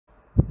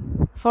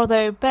For the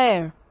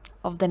repair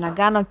of the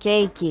Nagano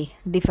Keiki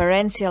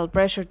Differential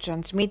pressure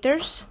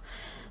transmitters,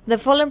 the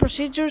following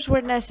procedures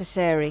were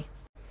necessary: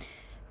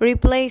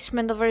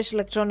 replacement of various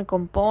electronic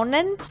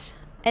components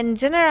and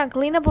general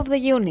cleanup of the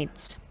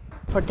units.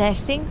 For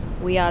testing,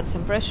 we add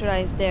some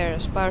pressurized air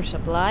as power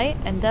supply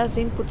and as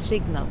input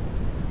signal.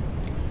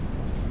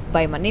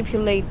 By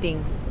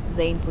manipulating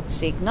the input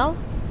signal,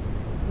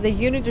 the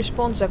unit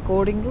responds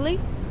accordingly,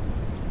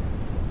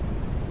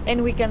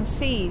 and we can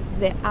see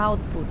the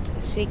output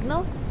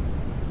signal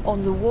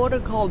on the water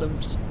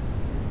columns.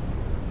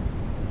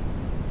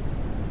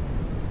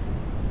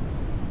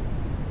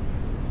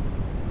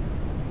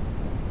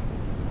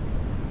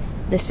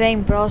 The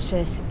same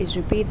process is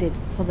repeated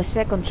for the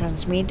second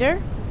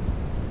transmitter.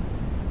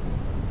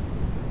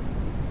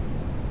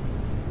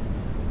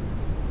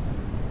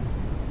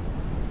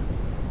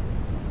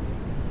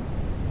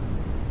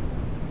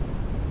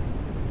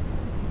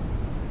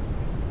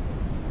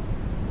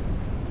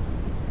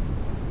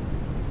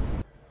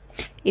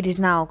 It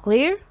is now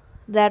clear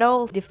that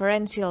all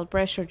differential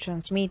pressure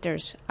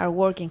transmitters are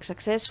working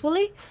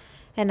successfully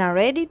and are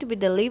ready to be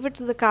delivered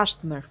to the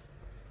customer.